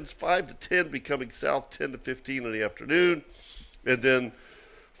 southwest winds 5 to 10, becoming south 10 to 15 in the afternoon. And then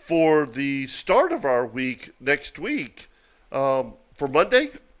for the start of our week next week, for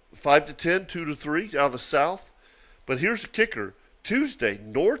Monday, 5 to 10, 2 to 3 out of the south. But here's the kicker. Tuesday,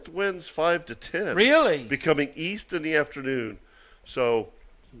 north winds 5 to 10. Really? Becoming east in the afternoon. So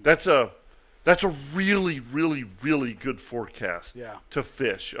that's a really, really, really good forecast to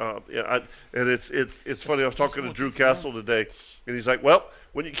fish. And it's funny. I was talking to Drew Castle today, and he's like, well,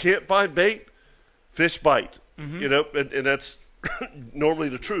 when you can't find bait, fish bite. You know, and that's normally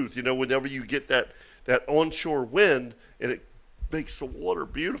the truth. You know, whenever you get that onshore wind and it makes the water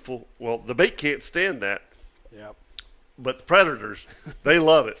beautiful, well, the bait can't stand that. Yep. But the predators, they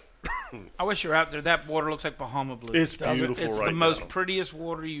love it. I wish you were out there. That water looks like Bahama Blue. It's beautiful. It's right the most now. prettiest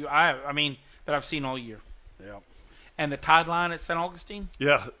water I mean that I've seen all year. Yep. And the tide line at St. Augustine,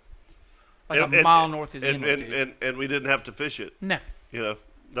 Yeah. like a mile north of the inlet. And we didn't have to fish it. No. You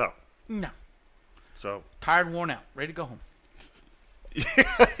know, No. So Tired, worn out, ready to go home.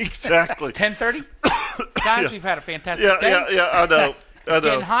 exactly. 10:30. Guys, we've had a fantastic day. Yeah. I know. It's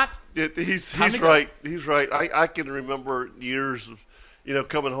getting hot. He's Time to go. right. He's right. I can remember years of,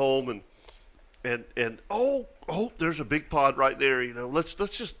 coming home and oh, there's a big pond right there. You know, let's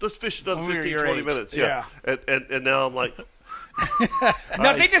fish another When we were 15, your 20 age. minutes. Yeah. And now I'm like,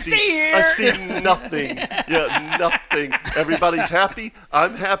 Nothing to see here. I see nothing. Yeah, nothing. Everybody's happy.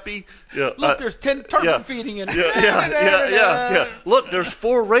 I'm happy. Yeah. Look, there's 10 turtle feeding in it. Yeah. Look, there's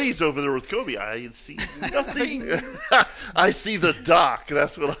 4 rays over there with Kobe. I see nothing. I see the dock.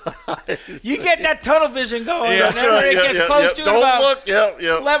 That's what I see. You get that tunnel vision going. Yeah, Whenever right. it Yeah, gets yeah, close yeah. to it Don't about look.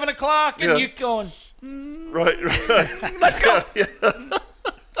 Yeah. 11 o'clock, and Yeah. you going, Right. let's go. Yeah.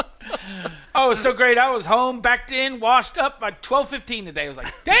 Oh, it's so great. I was home, backed in, washed up by 12:15 today. I was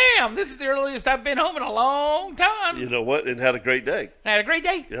like, damn, this is the earliest I've been home in a long time. You know what? And had a great day. I had a great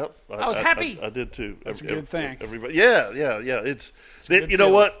day. Yep. I was happy. I did too. That's a good thing. Everybody. Yeah. It's a good you know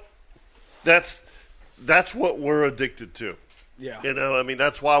feeling. what? That's what we're addicted to. Yeah. You know, I mean,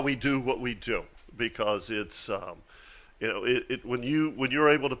 that's why we do what we do, because it's when you're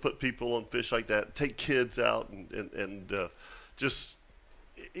able to put people on fish like that, take kids out and just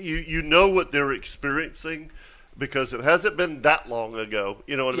you know what they're experiencing, because it hasn't been that long ago.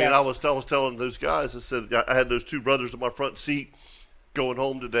 You know what I mean? Yes. I was telling those guys, I said, I had those 2 brothers in my front seat going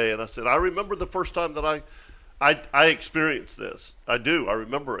home today, and I said, I remember the first time that I experienced this. I do. I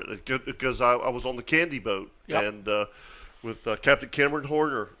remember it because I was on the Candy boat. Yep. And with Captain Cameron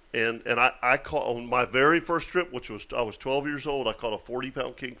Horner, and I caught on my very first trip, which was I was 12 years old. I caught a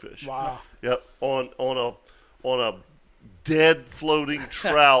 40-pound kingfish. Wow. Yep. On a dead floating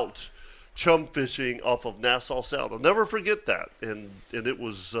trout, chum fishing off of Nassau Sound. I'll never forget that. And it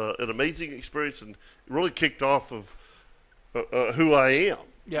was an amazing experience, and it really kicked off of who I am.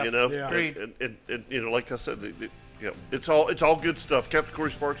 Yes. You know. Yeah. Agreed. And you know, like I said, it's all good stuff. Captain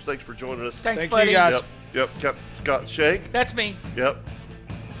Corey Sparks, thanks for joining us. Thanks, Thank buddy. you, guys. Yep. Captain Scott Shank. That's me. Yep.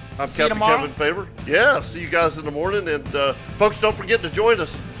 I'm See you Captain tomorrow. Kevin Favor. Yeah, see you guys in the morning. And folks, don't forget to join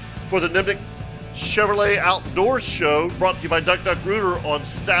us for the Nimnik Chevrolet Outdoors Show, brought to you by Duck Duck Rooter on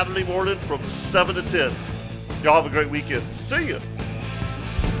Saturday morning from 7 to 10. Y'all have a great weekend. See ya.